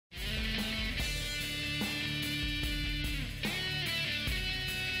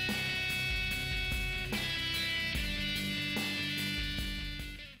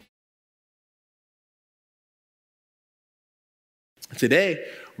Today,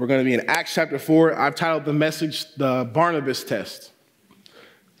 we're going to be in Acts chapter 4. I've titled the message, The Barnabas Test.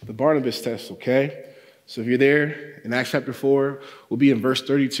 The Barnabas Test, okay? So if you're there in Acts chapter 4, we'll be in verse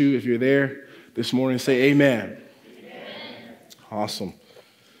 32. If you're there this morning, say amen. Amen. Awesome.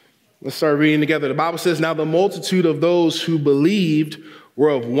 Let's start reading together. The Bible says, now the multitude of those who believed were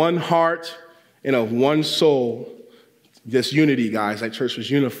of one heart and of one soul. This unity, guys, that church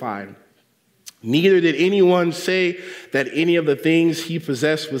was unified. Neither did anyone say that any of the things he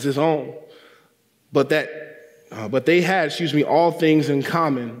possessed was his own, but they had, all things in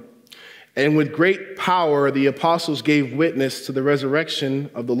common. And with great power, the apostles gave witness to the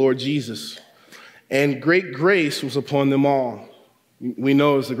resurrection of the Lord Jesus. And great grace was upon them all. We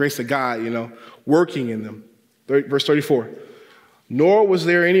know it's the grace of God, working in them. Verse 34. Nor was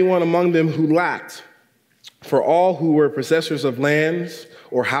there anyone among them who lacked, for all who were possessors of lands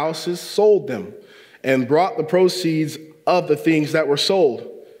or houses sold them and brought the proceeds of the things that were sold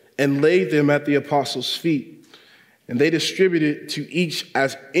and laid them at the apostles' feet. And they distributed to each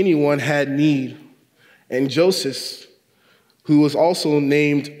as anyone had need. And Joseph, who was also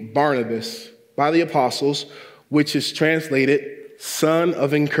named Barnabas by the apostles, which is translated son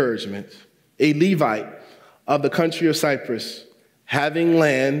of encouragement, a Levite of the country of Cyprus, having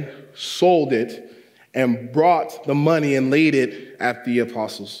land, sold it, and brought the money and laid it at the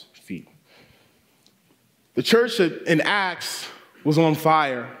apostles' feet. The church in Acts was on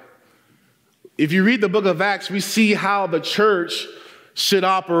fire. If you read the book of Acts, we see how the church should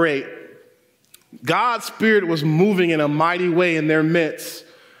operate. God's Spirit was moving in a mighty way in their midst.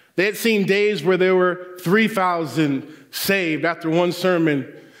 They had seen days where there were 3,000 saved after one sermon.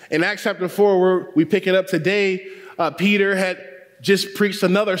 In Acts chapter 4, where we pick it up today, Peter had just preached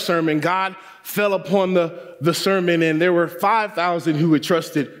another sermon. God fell upon the sermon, and there were 5,000 who had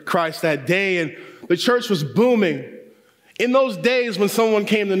trusted Christ that day, and the church was booming. In those days when someone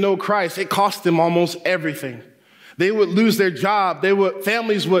came to know Christ, it cost them almost everything. They would lose their job.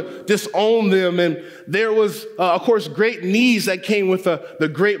 Families would disown them, and there was, of course, great needs that came with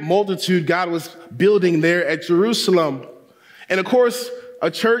the great multitude God was building there at Jerusalem. And of course, a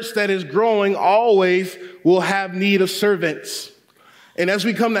church that is growing always will have need of servants. And as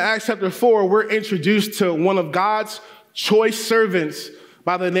we come to Acts chapter 4, we're introduced to one of God's choice servants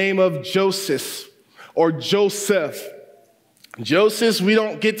by the name of Joseph or Joseph. Joseph, we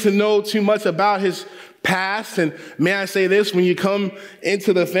don't get to know too much about his past. And may I say this, when you come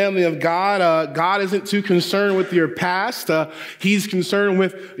into the family of God, God isn't too concerned with your past. He's concerned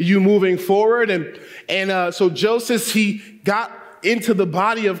with you moving forward. And so Joseph, he got into the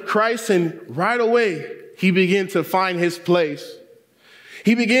body of Christ, and right away, he began to find his place.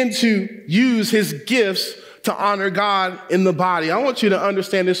 He began to use his gifts to honor God in the body. I want you to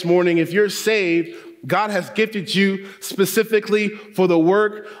understand this morning, if you're saved, God has gifted you specifically for the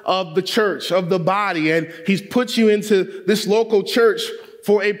work of the church, of the body. And he's put you into this local church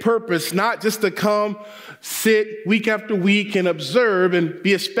for a purpose, not just to come, sit week after week and observe and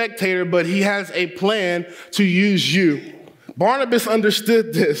be a spectator, but he has a plan to use you. Barnabas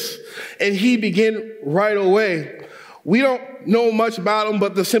understood this, and he began right away. We don't know much about him,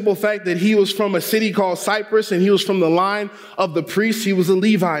 but the simple fact that he was from a city called Cyprus, and he was from the line of the priests. He was a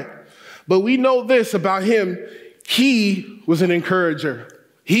Levite. But we know this about him. He was an encourager.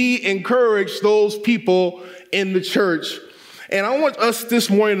 He encouraged those people in the church. And I want us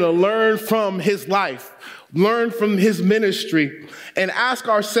this morning to learn from his life, learn from his ministry, and ask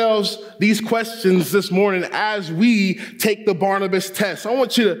ourselves these questions this morning as we take the Barnabas test. I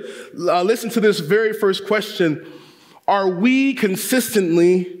want you to listen to this very first question. Are we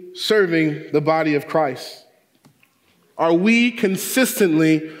consistently serving the body of Christ? Are we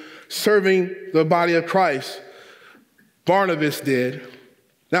consistently serving the body of Christ? Barnabas did.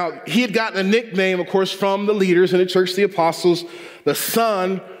 Now, he had gotten a nickname, of course, from the leaders in the church, the apostles, the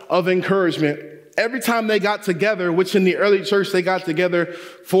son of encouragement. Every time they got together, which in the early church, they got together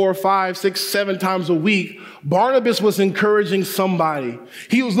 4, 5, 6, 7 times a week, Barnabas was encouraging somebody.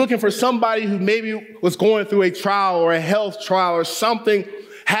 He was looking for somebody who maybe was going through a trial or a health trial or something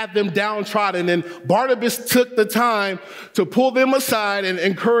had them downtrodden. And Barnabas took the time to pull them aside and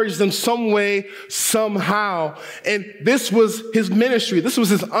encourage them some way, somehow. And this was his ministry. This was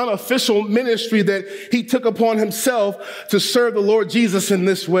his unofficial ministry that he took upon himself to serve the Lord Jesus in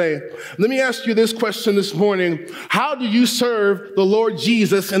this way. Let me ask you this question this morning. How do you serve the Lord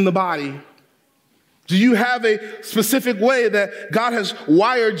Jesus in the body? Do you have a specific way that God has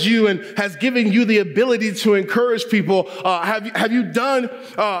wired you and has given you the ability to encourage people? Have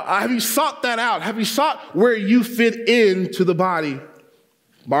you sought that out? Have you sought where you fit into the body?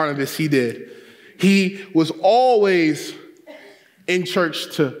 Barnabas, he did. He was always in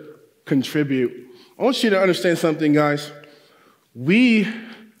church to contribute. I want you to understand something, guys. We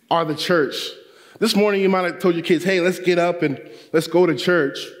are the church. This morning, you might have told your kids, hey, let's get up and let's go to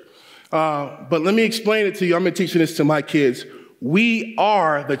church. But let me explain it to you. I'm going to teach this to my kids. We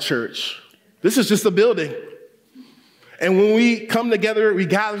are the church. This is just a building. And when we come together, we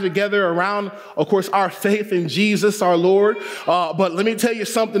gather together around, of course, our faith in Jesus, our Lord. But let me tell you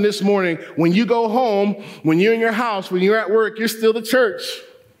something this morning. When you go home, when you're in your house, when you're at work, you're still the church.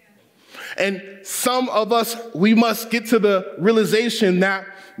 And some of us, we must get to the realization that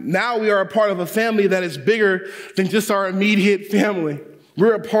now we are a part of a family that is bigger than just our immediate family.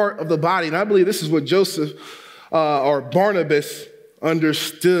 We're a part of the body. And I believe this is what Joseph or Barnabas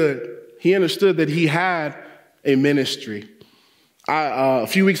understood. He understood that he had a ministry. A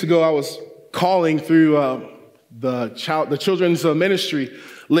few weeks ago, I was calling through the children's ministry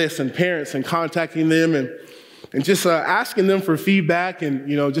list and parents and contacting them and just asking them for feedback and,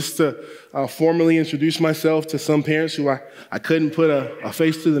 just to formally introduce myself to some parents who I couldn't put a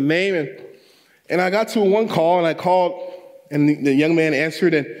face to the name. And I got to one call and I called and the young man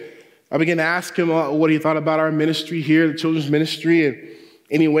answered and I began to ask him what he thought about our ministry here, the children's ministry, and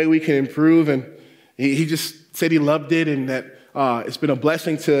any way we can improve. And he just said he loved it and that it's been a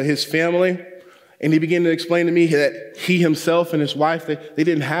blessing to his family. And he began to explain to me that he himself and his wife, they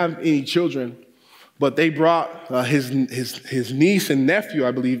didn't have any children, but they brought his niece and nephew,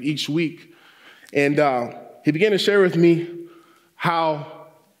 I believe, each week. And he began to share with me how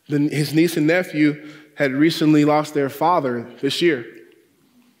his niece and nephew had recently lost their father this year.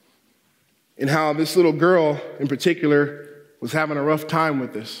 And how this little girl in particular was having a rough time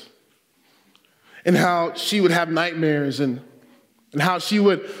with this. And how she would have nightmares and how she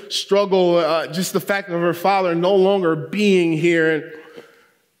would struggle, just the fact of her father no longer being here.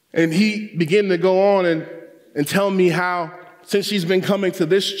 And he began to go on and tell me how since she's been coming to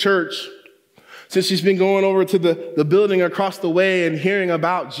this church, since she's been going over to the building across the way and hearing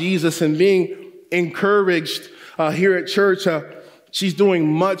about Jesus and being encouraged here at church, she's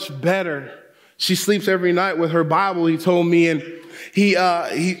doing much better. She sleeps every night with her Bible, he told me, and he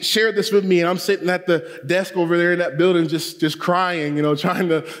shared this with me, and I'm sitting at the desk over there in that building just crying, trying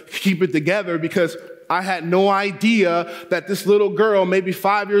to keep it together because I had no idea that this little girl, maybe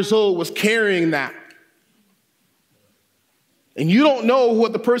 5 years old, was carrying that. And you don't know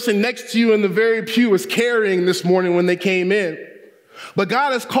what the person next to you in the very pew was carrying this morning when they came in. But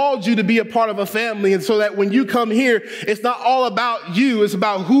God has called you to be a part of a family, and so that when you come here, it's not all about you, it's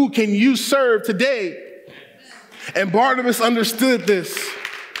about who can you serve today. And Barnabas understood this.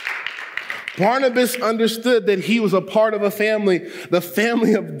 Barnabas understood that he was a part of a family, the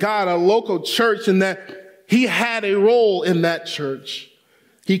family of God, a local church, and that he had a role in that church.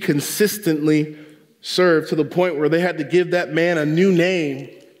 He consistently served to the point where they had to give that man a new name.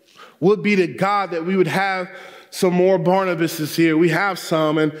 Would be to God that we would have some more Barnabases here. We have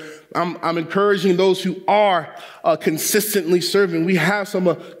some, and I'm encouraging those who are consistently serving. We have some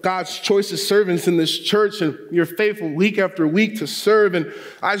of God's choicest servants in this church, and you're faithful week after week to serve, and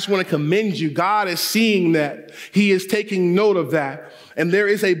I just want to commend you. God is seeing that. He is taking note of that, and there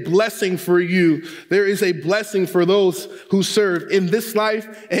is a blessing for you. There is a blessing for those who serve in this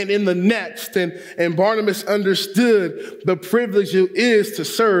life and in the next, and Barnabas understood the privilege it is to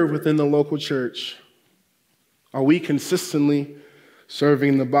serve within the local church. Are we consistently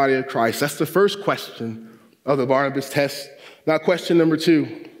serving the body of Christ? That's the first question of the Barnabas test. Now, question number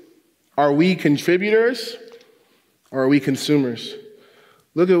 2. Are we contributors or are we consumers?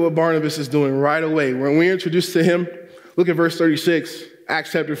 Look at what Barnabas is doing right away. When we're introduced to him, look at verse 36,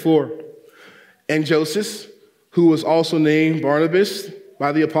 Acts chapter 4. And Joseph, who was also named Barnabas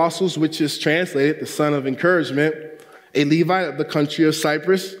by the apostles, which is translated the son of encouragement, a Levite of the country of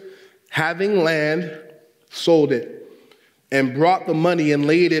Cyprus, having land, sold it, and brought the money and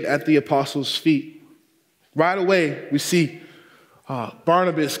laid it at the apostles' feet. Right away, we see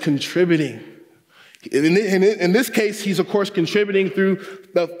Barnabas contributing. In this case, he's, of course, contributing through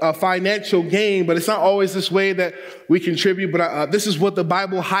the financial gain, but it's not always this way that we contribute. But this is what the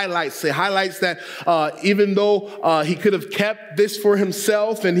Bible highlights. It highlights that even though he could have kept this for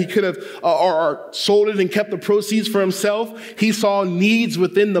himself and he could have or sold it and kept the proceeds for himself, he saw needs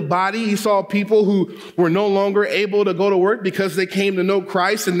within the body. He saw people who were no longer able to go to work because they came to know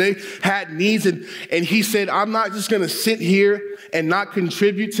Christ and they had needs. And he said, I'm not just going to sit here and not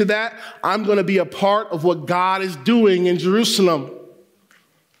contribute to that. I'm going to be a part of what God is doing in Jerusalem.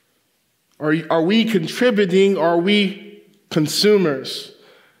 Are we contributing? Or are we consumers?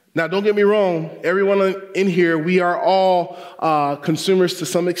 Now, don't get me wrong. Everyone in here, we are all consumers to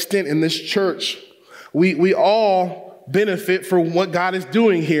some extent in this church. We all benefit from what God is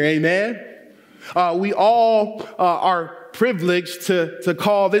doing here, amen? We all are privileged to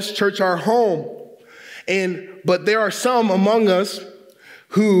call this church our home. But there are some among us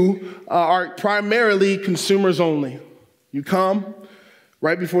who are primarily consumers only. You come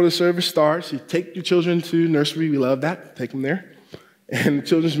right before the service starts. You take your children to nursery. We love that. Take them there. And the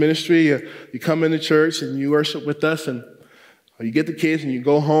children's ministry, you come into church and you worship with us, and you get the kids and you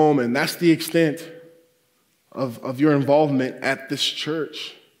go home, and that's the extent of your involvement at this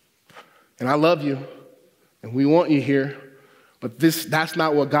church. And I love you, and we want you here, but that's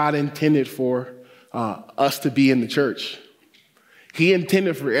not what God intended for us to be in the church. He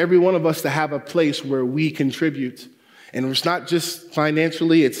intended for every one of us to have a place where we contribute. And it's not just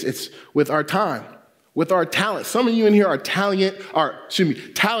financially, it's with our time, with our talent. Some of you in here are talented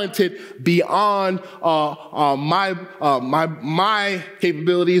beyond my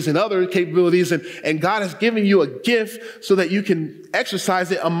capabilities and other capabilities. And God has given you a gift so that you can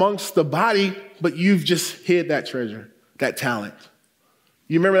exercise it amongst the body, but you've just hid that treasure, that talent.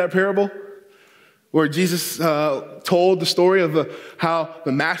 You remember that parable? Where Jesus told the story of how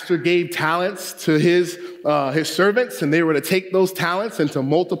the master gave talents to his servants, and they were to take those talents and to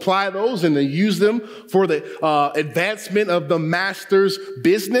multiply those and to use them for the advancement of the master's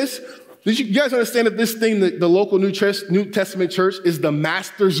business. Did you guys understand that this thing, the local New Testament church, is the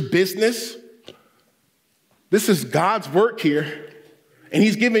master's business? This is God's work here. And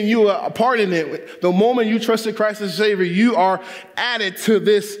he's giving you a part in it. The moment you trusted Christ as Savior, you are added to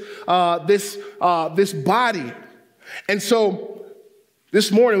this body. And so this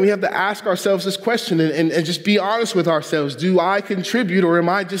morning we have to ask ourselves this question and just be honest with ourselves. Do I contribute, or am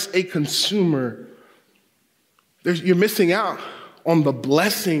I just a consumer? You're missing out on the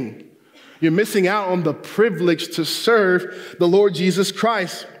blessing. You're missing out on the privilege to serve the Lord Jesus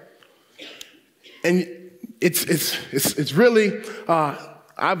Christ. And it's really,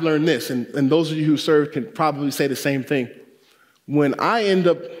 I've learned this, and those of you who serve can probably say the same thing. When I end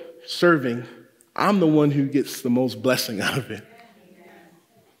up serving, I'm the one who gets the most blessing out of it.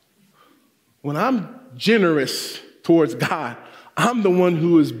 When I'm generous towards God, I'm the one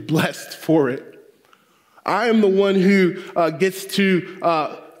who is blessed for it. I am the one who gets to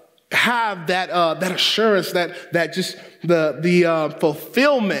have that assurance, that just the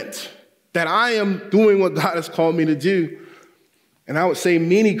fulfillment that I am doing what God has called me to do. And I would say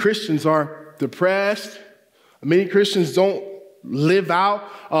many Christians are depressed. Many Christians don't live out,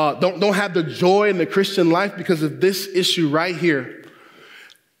 don't have the joy in the Christian life because of this issue right here.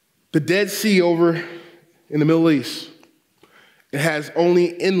 The Dead Sea over in the Middle East, it has only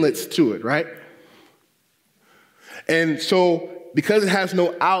inlets to it, right? And so because it has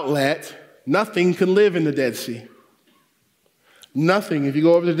no outlet, nothing can live in the Dead Sea. Nothing. If you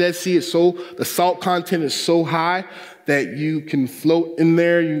go over to the Dead Sea, the salt content is so high that you can float in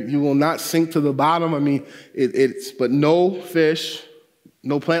there. You will not sink to the bottom. I mean, but no fish,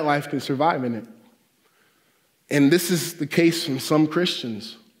 no plant life can survive in it. And this is the case from some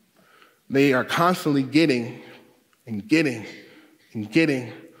Christians. They are constantly getting and getting and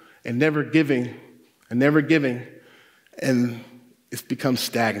getting and never giving and never giving. And it's become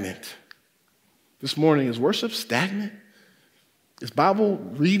stagnant. This morning, is worship stagnant? Is Bible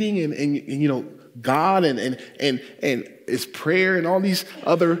reading and God and is prayer and all these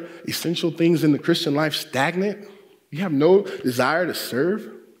other essential things in the Christian life stagnant? You have no desire to serve?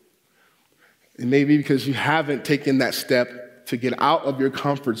 It may be because you haven't taken that step to get out of your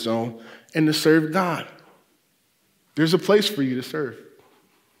comfort zone and to serve God. There's a place for you to serve,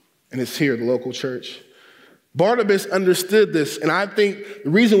 and it's here, the local church. Barnabas understood this, and I think the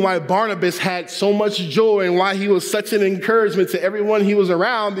reason why Barnabas had so much joy and why he was such an encouragement to everyone he was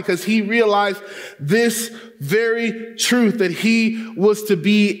around, because he realized this very truth, that he was to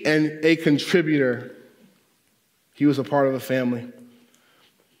be a contributor. He was a part of a family.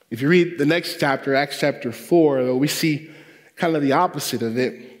 If you read the next chapter, Acts chapter 4, though, we see kind of the opposite of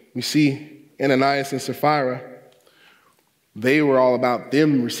it. We see Ananias and Sapphira. They were all about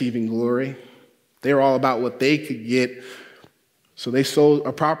them receiving glory. They were all about what they could get. So they sold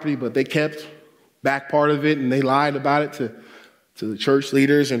a property, but they kept back part of it, and they lied about it to the church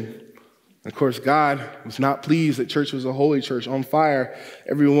leaders. And, of course, God was not pleased that church was a holy church on fire.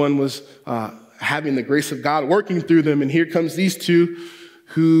 Everyone was having the grace of God working through them, and here comes these two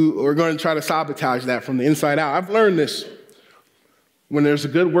who are going to try to sabotage that from the inside out. I've learned this. When there's a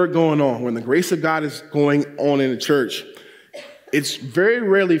good work going on, when the grace of God is going on in the church, it's very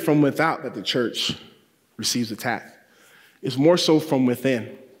rarely from without that the church receives attack. It's more so from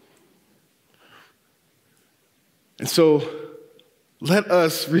within. And so let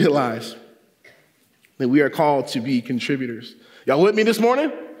us realize that we are called to be contributors. Y'all with me this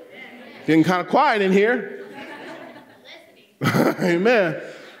morning? Getting kind of quiet in here. Amen.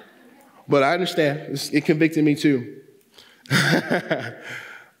 But I understand. It convicted me too.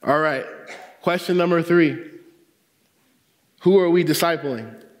 All right. Question number 3. Who are we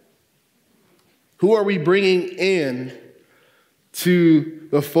discipling? Who are we bringing in to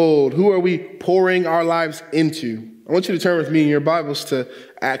the fold? Who are we pouring our lives into? I want you to turn with me in your Bibles to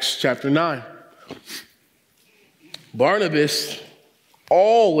Acts chapter 9. Barnabas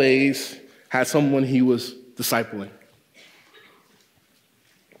always had someone he was discipling.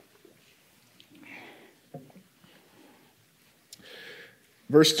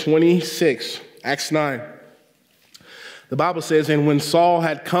 Verse 26, Acts 9. The Bible says, and when Saul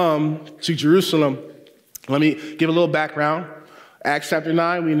had come to Jerusalem, let me give a little background. Acts chapter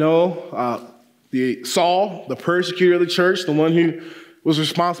 9, we know Saul, the persecutor of the church, the one who was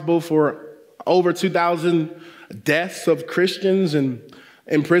responsible for over 2,000 deaths of Christians and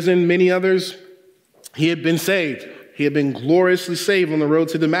imprisoned many others. He had been saved. He had been gloriously saved on the road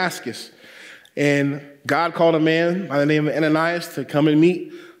to Damascus. And God called a man by the name of Ananias to come and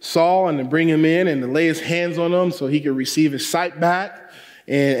meet Saul and to bring him in and to lay his hands on him so he could receive his sight back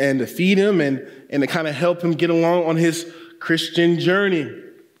and to feed him and to kind of help him get along on his Christian journey.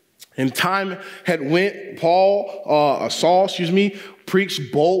 And time had went. Saul,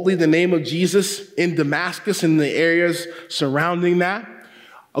 preached boldly the name of Jesus in Damascus and the areas surrounding that.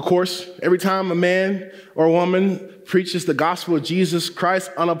 Of course, every time a man or a woman preaches the gospel of Jesus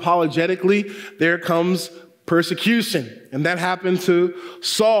Christ unapologetically, there comes persecution. And that happened to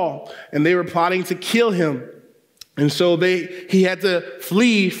Saul, and they were plotting to kill him. And so he had to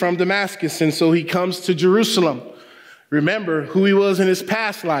flee from Damascus, and so he comes to Jerusalem. Remember who he was in his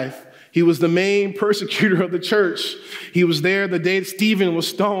past life. He was the main persecutor of the church. He was there the day Stephen was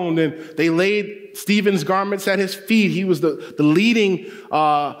stoned, and they laid Stephen's garments at his feet. He was the leading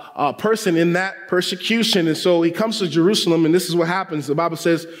person in that persecution. And so he comes to Jerusalem, and this is what happens. The Bible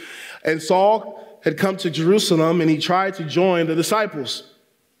says, and Saul had come to Jerusalem, and he tried to join the disciples.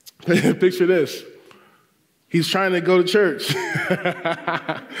 Picture this. He's trying to go to church.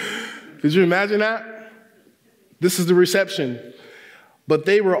 Could you imagine that? This is the reception. But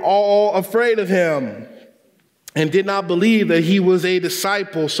they were all afraid of him and did not believe that he was a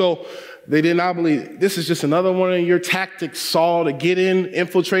disciple. So they did not believe. This is just another one of your tactics, Saul, to get in,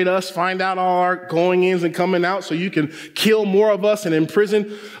 infiltrate us, find out all our going ins and coming out so you can kill more of us and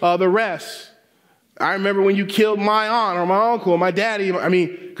imprison the rest. I remember when you killed my aunt or my uncle or my daddy. I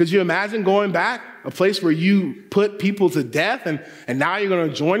mean, could you imagine going back, a place where you put people to death and now you're going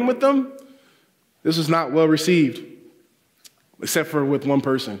to join with them? This was not well received. Except for with one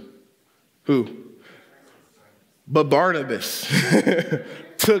person. Who? But Barnabas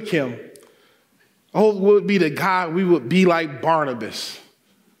took him. Oh, would be the guy, we would be like Barnabas.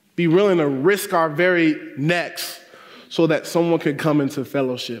 Be willing to risk our very necks so that someone could come into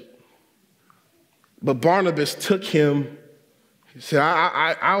fellowship. But Barnabas took him. He said,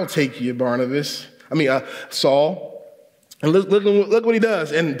 I'll take you, Saul. And look what he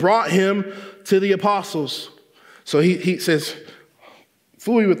does. And brought him to the apostles. So he says,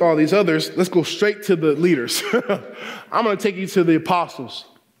 fool you with all these others. Let's go straight to the leaders. I'm going to take you to the apostles.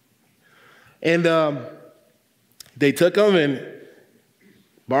 And they took him, and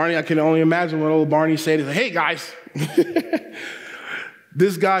Barney, I can only imagine what old Barney said. He said, hey, guys,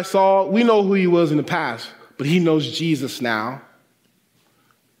 this guy Saul, we know who he was in the past, but he knows Jesus now.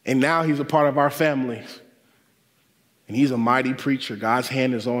 And now he's a part of our family. And he's a mighty preacher. God's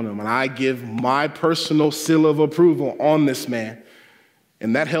hand is on him. And I give my personal seal of approval on this man.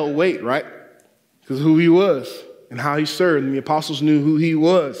 And that held weight, right? Because who he was and how he served. And the apostles knew who he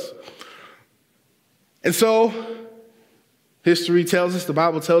was. And so history tells us, the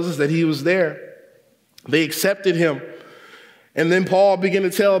Bible tells us that he was there. They accepted him. And then Paul began to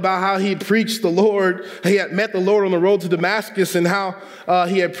tell about how he preached the Lord. He had met the Lord on the road to Damascus and how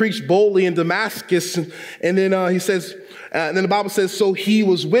he had preached boldly in Damascus. And then he says, and then the Bible says, so he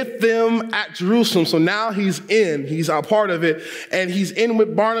was with them at Jerusalem. So now he's a part of it. And he's in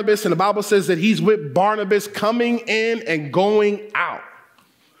with Barnabas. And the Bible says that he's with Barnabas coming in and going out.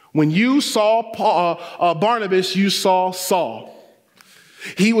 When you saw Barnabas, you saw Saul.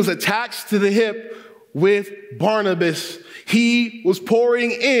 He was attached to the hip with Barnabas. He was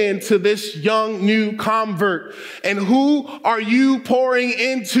pouring into this young new convert. And who are you pouring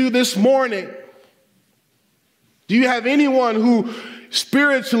into this morning? Do you have anyone who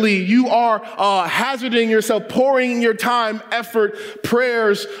spiritually you are hazarding yourself, pouring your time, effort,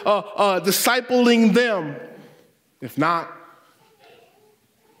 prayers, discipling them? If not,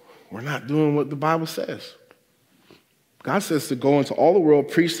 we're not doing what the Bible says. God says to go into all the world,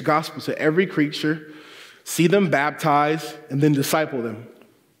 preach the gospel to every creature, see them baptized, and then disciple them.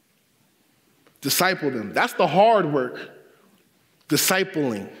 Disciple them. That's the hard work.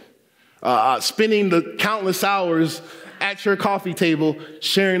 Discipling. Spending the countless hours at your coffee table,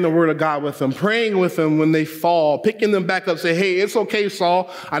 sharing the word of God with them, praying with them when they fall, picking them back up, say, hey, it's okay, Saul.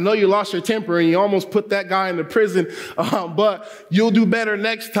 I know you lost your temper and you almost put that guy into prison, but you'll do better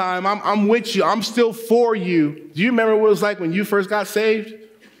next time. I'm with you. I'm still for you. Do you remember what it was like when you first got saved?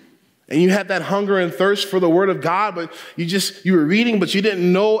 And you had that hunger and thirst for the word of God, but you were reading, but you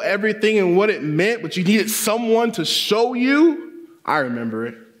didn't know everything and what it meant, but you needed someone to show you. I remember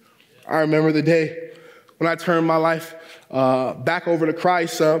it. I remember the day when I turned my life back over to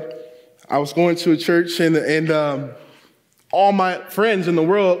Christ. I was going to a church, and all my friends in the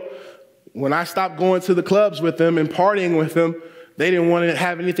world, when I stopped going to the clubs with them and partying with them, they didn't want to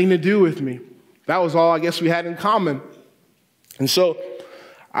have anything to do with me. That was all I guess we had in common. And so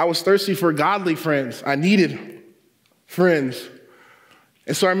I was thirsty for godly friends. I needed friends.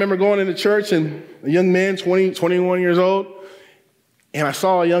 And so I remember going into church, and a young man, 20, 21 years old, and I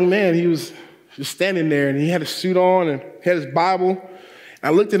saw a young man. He was just standing there, and he had a suit on and had his Bible. And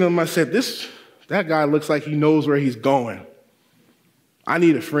I looked at him and I said, that guy looks like he knows where he's going. I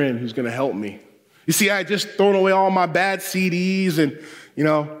need a friend who's going to help me. You see, I had just thrown away all my bad CDs, and,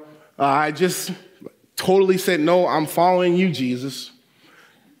 I just totally said, no, I'm following you, Jesus.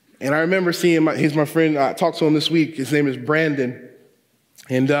 And I remember seeing he's my friend. I talked to him this week. His name is Brandon.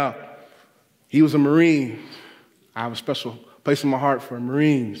 And he was a Marine. I have a special place in my heart for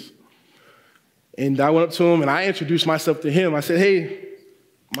Marines. And I went up to him and I introduced myself to him. I said, hey,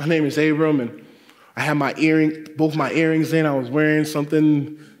 my name is Abram, and I had both my earrings in. I was wearing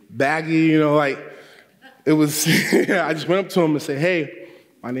something baggy, it was, I just went up to him and said, hey,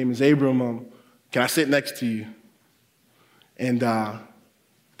 my name is Abram. Can I sit next to you? And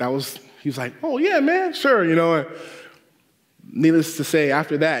he was like, oh yeah, man, sure, And needless to say,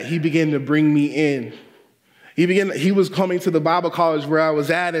 after that, he began to bring me in. He was coming to the Bible college where I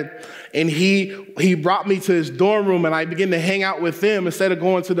was at, and he brought me to his dorm room, and I began to hang out with them instead of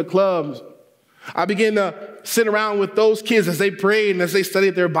going to the clubs. I began to sit around with those kids as they prayed and as they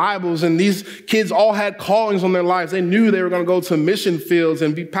studied their Bibles, and these kids all had callings on their lives. They knew they were going to go to mission fields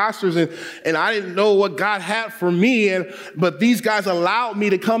and be pastors, and I didn't know what God had for me, but these guys allowed me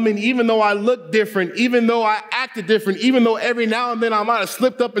to come in even though I looked different, even though I acted different, even though every now and then I might have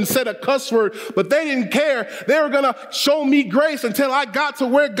slipped up and said a cuss word, but they didn't care. They were going to show me grace until I got to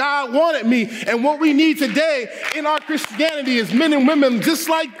where God wanted me. And what we need today in our Christianity is men and women just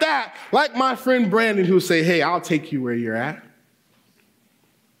like that, like my friend Brandon, who say, hey, I'll take you where you're at.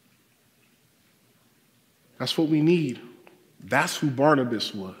 That's what we need. That's who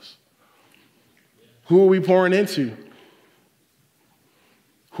Barnabas was. Who are we pouring into?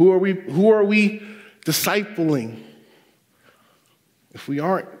 Who are we discipling? If we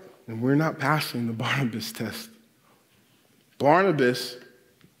aren't, then we're not passing the Barnabas test. Barnabas,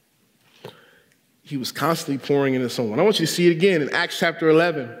 he was constantly pouring into someone. I want you to see it again in Acts chapter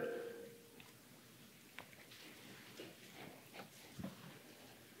 11.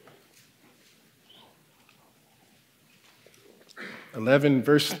 11,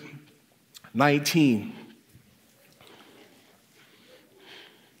 verse 19.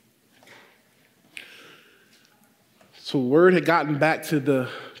 So word had gotten back to the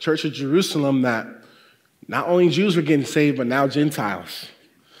church of Jerusalem that not only Jews were getting saved, but now Gentiles.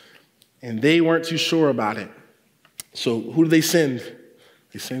 And they weren't too sure about it. So who do they send?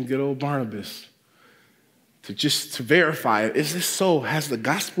 They send good old Barnabas to verify it. Is this so? Has the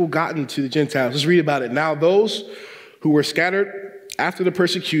gospel gotten to the Gentiles? Let's read about it. Now those who were scattered after the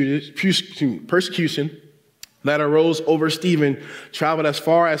persecution that arose over Stephen traveled as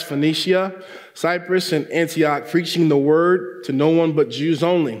far as Phoenicia, Cyprus, and Antioch, preaching the word to no one but Jews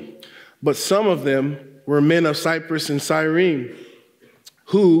only. But some of them were men of Cyprus and Cyrene,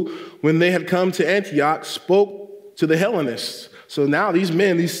 who, when they had come to Antioch, spoke to the Hellenists. So now these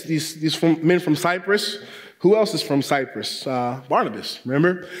men, these men from Cyprus, who else is from Cyprus? Barnabas,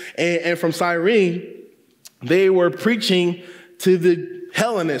 remember? And from Cyrene, they were preaching to the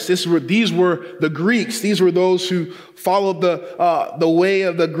Hellenists. These were the Greeks. These were those who followed the way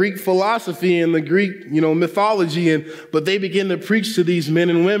of the Greek philosophy and the Greek, mythology. But they began to preach to these men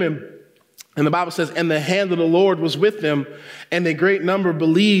and women. And the Bible says, and the hand of the Lord was with them, and a great number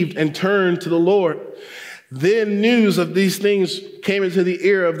believed and turned to the Lord. Then news of these things came into the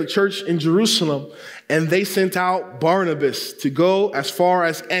ear of the church in Jerusalem, and they sent out Barnabas to go as far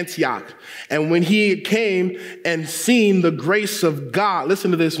as Antioch. And when he came and seen the grace of God,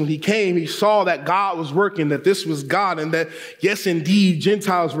 listen to this, when he came, he saw that God was working, that this was God, and that, yes, indeed,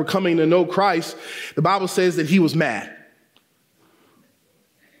 Gentiles were coming to know Christ. The Bible says that he was mad.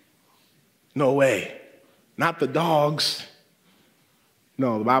 No way. Not the dogs.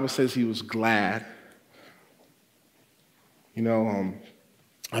 No, the Bible says he was glad. You know,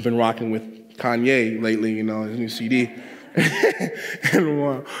 I've been rocking with Kanye lately, you know, his new CD.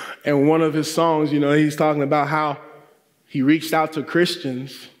 and one of his songs, you know, he's talking about how he reached out to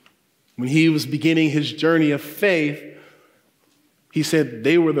Christians when he was beginning his journey of faith. He said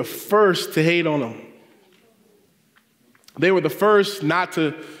they were the first to hate on him. They were the first not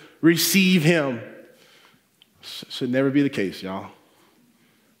to receive him. Should never be the case, y'all.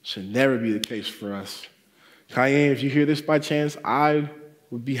 Should never be the case for us. Kanye, if you hear this by chance, I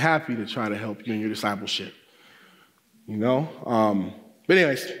would be happy to try to help you in your discipleship. You know? But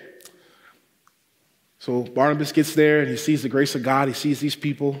anyways, so Barnabas gets there and he sees the grace of God. He sees these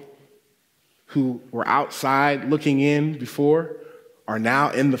people who were outside looking in before are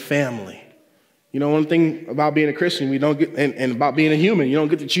now in the family. You know, one thing about being a Christian, we don't get, and about being a human, you don't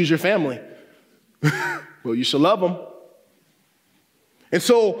get to choose your family. Well, you should love them. And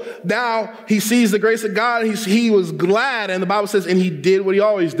so now he sees the grace of God. He was glad, and the Bible says, and he did what he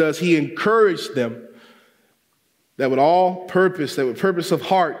always does. He encouraged them that with all purpose, that with purpose of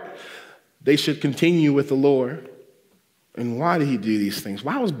heart, they should continue with the Lord. And why did he do these things?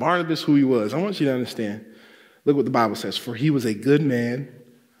 Why was Barnabas who he was? I want you to understand. Look what the Bible says. For he was a good man,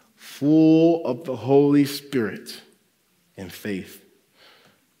 full of the Holy Spirit and faith.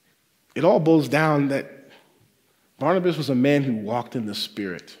 It all boils down that Barnabas was a man who walked in the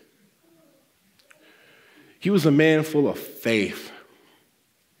Spirit. He was a man full of faith.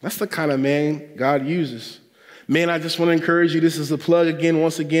 That's the kind of man God uses. Man, I just want to encourage you. This is a plug again,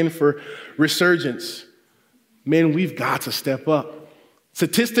 once again, for Resurgence. Men, we've got to step up.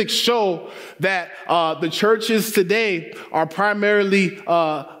 Statistics show that the churches today are primarily,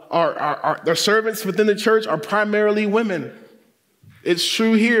 the servants within the church are primarily women. It's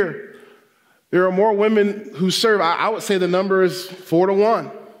true here. There are more women who serve. I would say the number is 4 to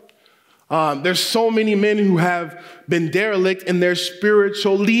 1. There's so many men who have been derelict in their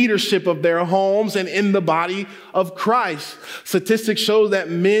spiritual leadership of their homes and in the body of Christ. Statistics show that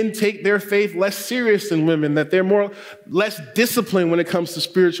men take their faith less serious than women, that they're less disciplined when it comes to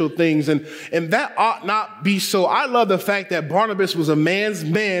spiritual things. And that ought not be so. I love the fact that Barnabas was a man's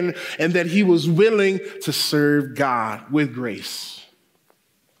man and that he was willing to serve God with grace.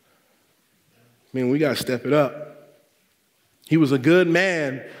 I mean, we got to step it up. He was a good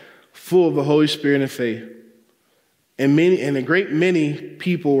man, full of the Holy Spirit and faith. And a great many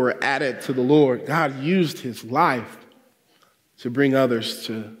people were added to the Lord. God used his life to bring others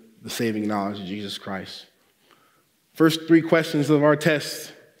to the saving knowledge of Jesus Christ. First 3 questions of our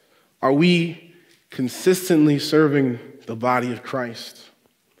test. Are we consistently serving the body of Christ?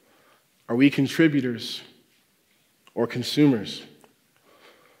 Are we contributors or consumers?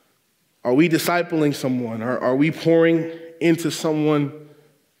 Are we discipling someone? Are we pouring into someone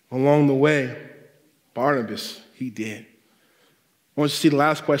along the way? Barnabas, he did. I want you to see the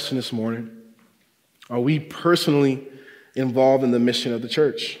last question this morning. Are we personally involved in the mission of the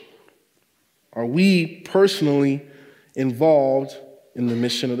church? Are we personally involved in the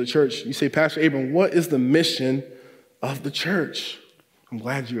mission of the church? You say, Pastor Abram, what is the mission of the church? I'm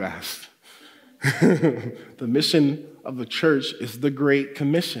glad you asked. The mission of the church is the Great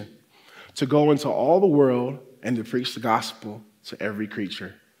Commission, to go into all the world and to preach the gospel to every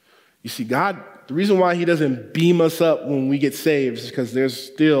creature. You see, God, the reason why he doesn't beam us up when we get saved is because there's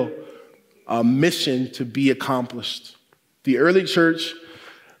still a mission to be accomplished. The early church,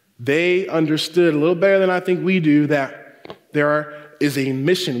 they understood a little better than I think we do that there is a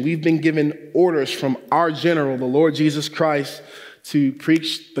mission. We've been given orders from our general, the Lord Jesus Christ, to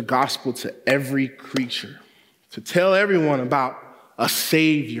preach the gospel to every creature, to tell everyone about a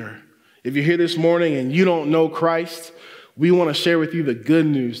Savior. If you're here this morning and you don't know Christ, we want to share with you the good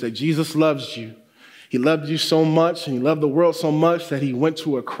news that Jesus loves you. He loved you so much and he loved the world so much that he went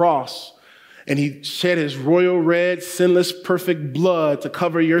to a cross and he shed his royal red, sinless, perfect blood to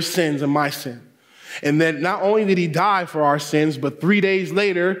cover your sins and my sin. And that not only did he die for our sins, but 3 days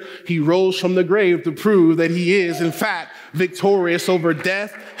later, he rose from the grave to prove that he is, in fact, victorious over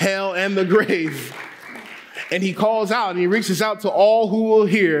death, hell, and the grave. And he calls out and he reaches out to all who will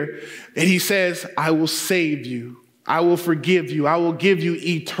hear. And he says, I will save you. I will forgive you. I will give you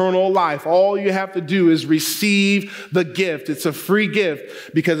eternal life. All you have to do is receive the gift. It's a free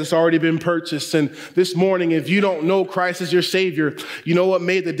gift because it's already been purchased. And this morning, if you don't know Christ as your Savior, you know what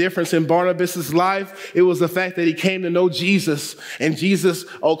made the difference in Barnabas' life? It was the fact that he came to know Jesus. And Jesus,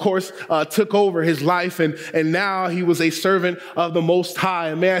 of course, took over his life. And now he was a servant of the Most High.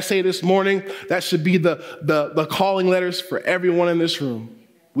 And may I say this morning, that should be the calling letters for everyone in this room.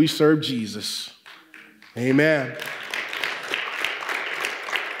 We serve Jesus. Amen.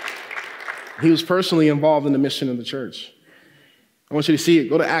 He was personally involved in the mission of the church. I want you to see it.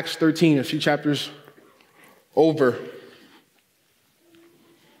 Go to Acts 13, a few chapters over.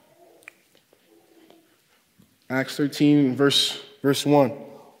 Acts 13, verse 1.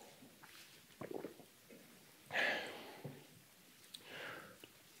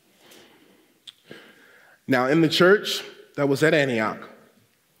 Now, in the church that was at Antioch,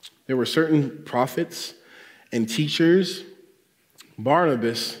 there were certain prophets and teachers: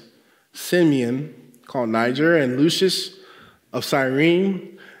 Barnabas, Simeon, called Niger, and Lucius of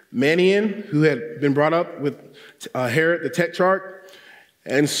Cyrene, Manaen, who had been brought up with Herod the Tetrarch,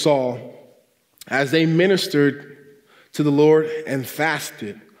 and Saul. As they ministered to the Lord and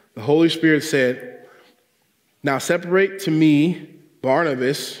fasted, the Holy Spirit said, "Now separate to me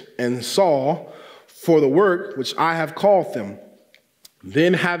Barnabas and Saul for the work which I have called them."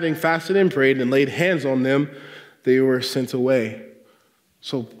 Then, having fasted and prayed and laid hands on them, they were sent away.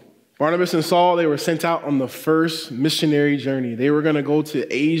 So Barnabas and Saul, they were sent out on the first missionary journey. They were going to go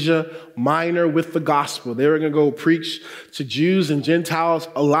to Asia Minor with the gospel. They were going to go preach to Jews and Gentiles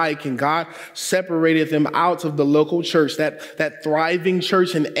alike. And God separated them out of the local church, that thriving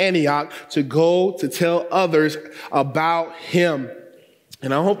church in Antioch, to go to tell others about him.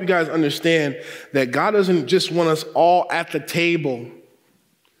 And I hope you guys understand that God doesn't just want us all at the table.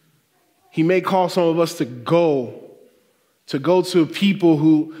 He may call some of us to go to people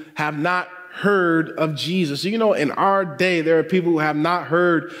who have not heard of Jesus. You know, in our day, there are people who have not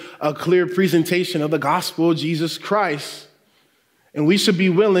heard a clear presentation of the gospel of Jesus Christ. And we should be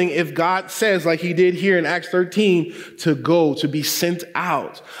willing, if God says, like he did here in Acts 13, to go, to be sent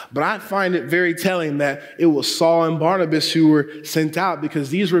out. But I find it very telling that it was Saul and Barnabas who were sent out, because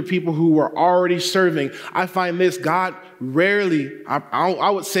these were people who were already serving. I find this: God rarely, I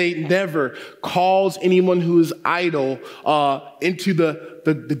would say never, calls anyone who is idle into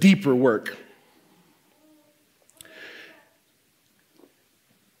the deeper work.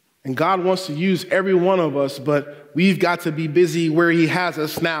 And God wants to use every one of us, but we've got to be busy where he has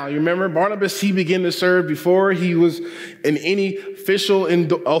us now. You remember Barnabas, he began to serve before he was in any official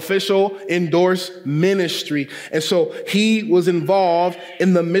endorsed ministry. And so he was involved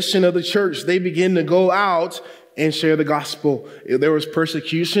in the mission of the church. They began to go out and share the gospel. There was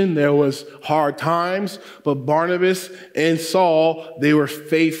persecution, there was hard times, but Barnabas and Saul, they were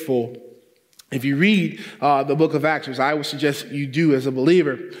faithful. If you read the book of Acts, which I would suggest you do as a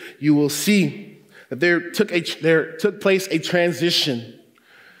believer, you will see that there took place a transition.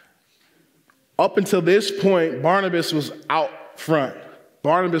 Up until this point, Barnabas was out front.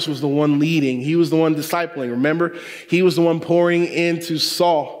 Barnabas was the one leading. He was the one discipling. Remember, he was the one pouring into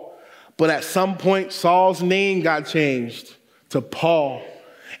Saul. But at some point, Saul's name got changed to Paul,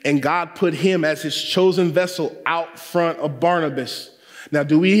 and God put him as his chosen vessel out front of Barnabas. Now,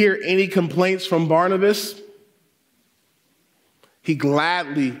 do we hear any complaints from Barnabas? He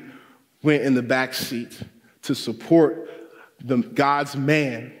gladly went in the back seat to support God's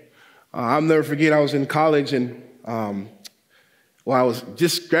man. I'll never forget, I was in college, and I was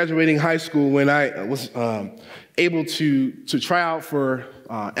just graduating high school when I was able to try out for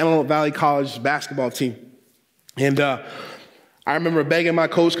Leona Valley College basketball team. And I remember begging my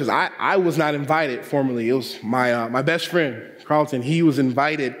coach, because I was not invited formally. It was my best friend, Carlton. He was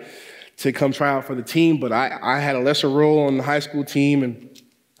invited to come try out for the team, but I had a lesser role on the high school team,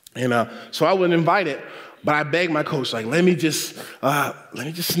 and so I wasn't invited. But I begged my coach, like, let me just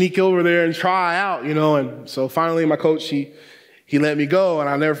sneak over there and try out, you know. And so finally, my coach, he let me go, and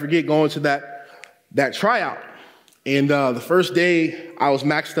I'll never forget going to that tryout. And the first day, I was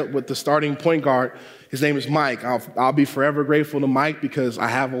maxed up with the starting point guard. His name is Mike. I'll be forever grateful to Mike, because I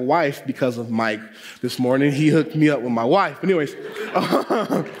have a wife because of Mike. This morning, he hooked me up with my wife. But anyways,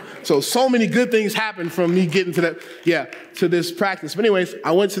 so many good things happened from me getting to this practice. But anyways,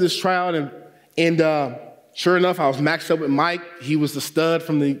 I went to this tryout, and sure enough, I was maxed up with Mike. He was the stud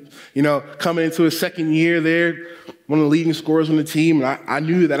from coming into his second year there, one of the leading scorers on the team. And I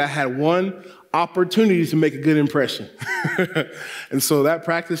knew that I had one opportunity to make a good impression. And so that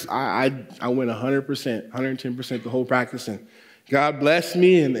practice, I went 100%, 110% the whole practice. And God blessed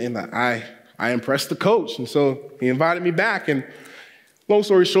me, and I I impressed the coach. And so he invited me back. And long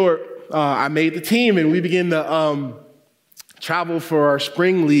story short, I made the team, and we began to travel for our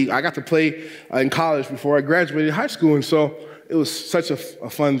spring league. I got to play in college before I graduated high school, and so it was such a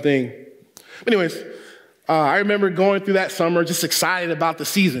fun thing. But anyways, I remember going through that summer just excited about the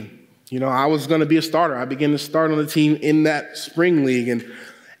season. I was going to be a starter. I began to start on the team in that spring league,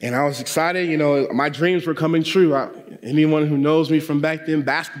 and I was excited. My dreams were coming true. Anyone who knows me from back then,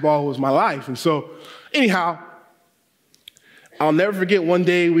 basketball was my life. And so anyhow, I'll never forget one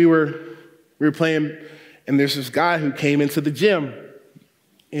day we were playing, and there's this guy who came into the gym,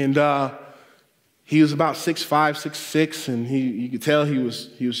 and he was about 6'5", 6'6", and you could tell he was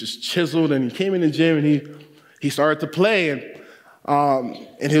just chiseled, and he came in the gym, and he started to play, and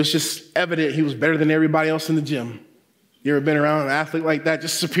it was just evident he was better than everybody else in the gym. You ever been around an athlete like that?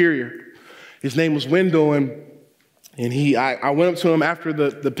 Just superior. His name was Wendell, and I went up to him after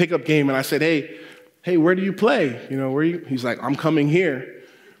the pickup game, and I said, hey, where do you play? Where you? He's like, I'm coming here.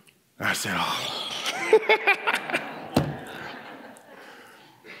 And I said, oh.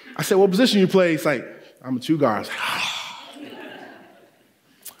 I said, what position you play? He's like, I'm a two guard. I was like, oh.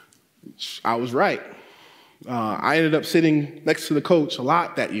 I was right. I ended up sitting next to the coach a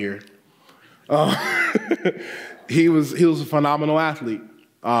lot that year. He was a phenomenal athlete.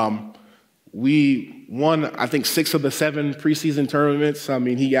 We won, I think, 6 of the 7 preseason tournaments.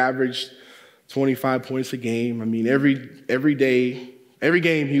 He averaged 25 points a game. Every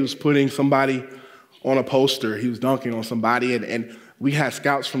game he was putting somebody on a poster. He was dunking on somebody, and we had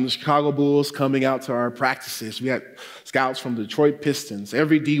scouts from the Chicago Bulls coming out to our practices. We had scouts from the Detroit Pistons,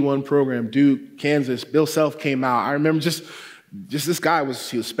 every D1 program, Duke, Kansas. Bill Self came out. I remember just this guy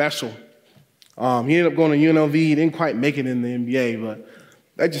he was special. He ended up going to UNLV. He didn't quite make it in the NBA, but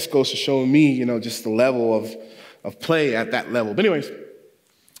that just goes to show me, just the level of play at that level. But anyways,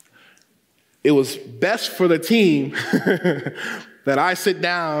 it was best for the team that I sit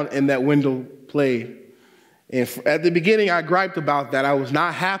down and that Wendell played. And at the beginning, I griped about that. I was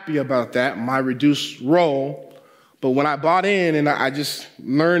not happy about that, my reduced role. But when I bought in and I just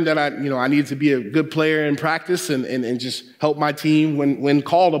learned that I needed to be a good player in practice and just help my team when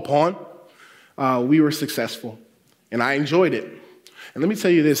called upon, we were successful. And I enjoyed it. And let me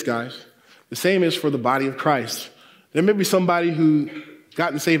tell you this, guys. The same is for the body of Christ. There may be somebody who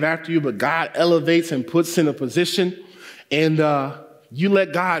gotten saved after you, but God elevates and puts in a position, and you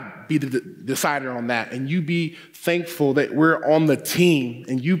let God be the decider on that, and you be thankful that we're on the team,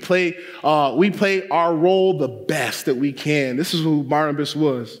 and we play our role the best that we can. This is who Barnabas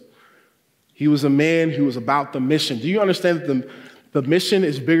was. He was a man who was about the mission. Do you understand that the mission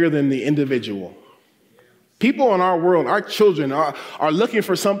is bigger than the individual? People in our world, our children, are looking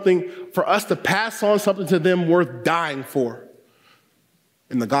for something, for us to pass on something to them worth dying for.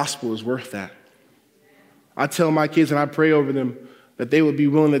 And the gospel is worth that. I tell my kids and I pray over them that they would be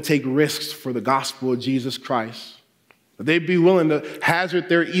willing to take risks for the gospel of Jesus Christ. That they'd be willing to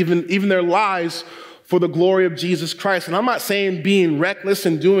hazard even their lives for the glory of Jesus Christ. And I'm not saying being reckless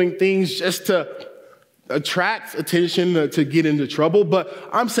and doing things just to attract attention, to get into trouble, but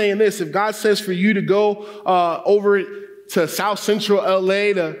I'm saying this: if God says for you to go over to South Central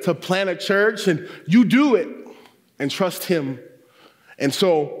LA to plant a church, and you do it and trust him. And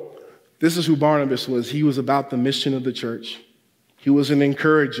so this is who Barnabas was. He was about the mission of the church. He was an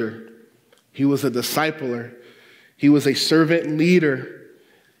encourager. He was a discipler. He was a servant leader.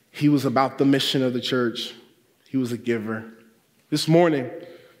 He was about the mission of the church. He was a giver. This morning,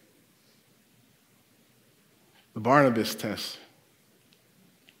 the Barnabas test.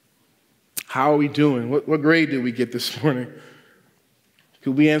 How are we doing? What grade did we get this morning?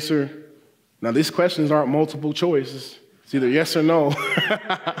 Could we answer? Now, these questions aren't multiple choices. It's either yes or no.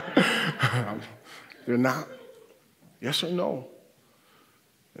 They're not. Yes or no.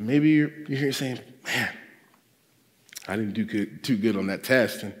 And maybe you're here saying, man, I didn't do too good on that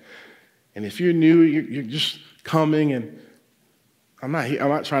test. And if you're new, you're just coming, and I'm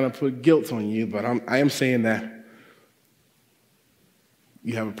not trying to put guilt on you, but I am saying that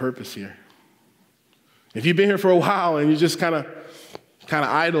you have a purpose here. If you've been here for a while and you're just kind of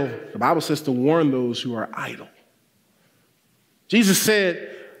idle, the Bible says to warn those who are idle. Jesus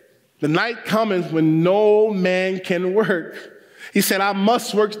said, the night cometh when no man can work. He said, I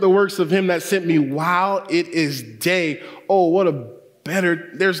must work the works of him that sent me while it is day. Oh,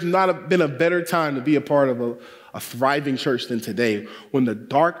 there's not been a better time to be a part of a thriving church than today, when the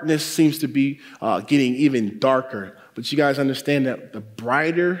darkness seems to be getting even darker. But you guys understand that the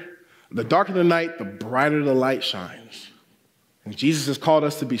darker the night, the brighter the light shines. And Jesus has called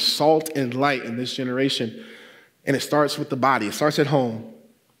us to be salt and light in this generation. And it starts with the body. It starts at home.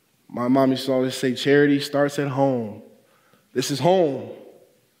 My mom used to always say, charity starts at home. This is home.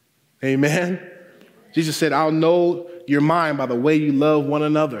 Amen. Jesus said, I'll know your mind by the way you love one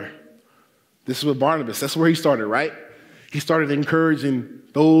another. This is with Barnabas. That's where he started, right? He started encouraging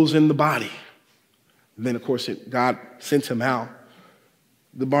those in the body. And then, of course, God sent him out.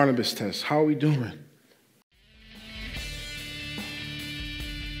 The Barnabas test. How are we doing?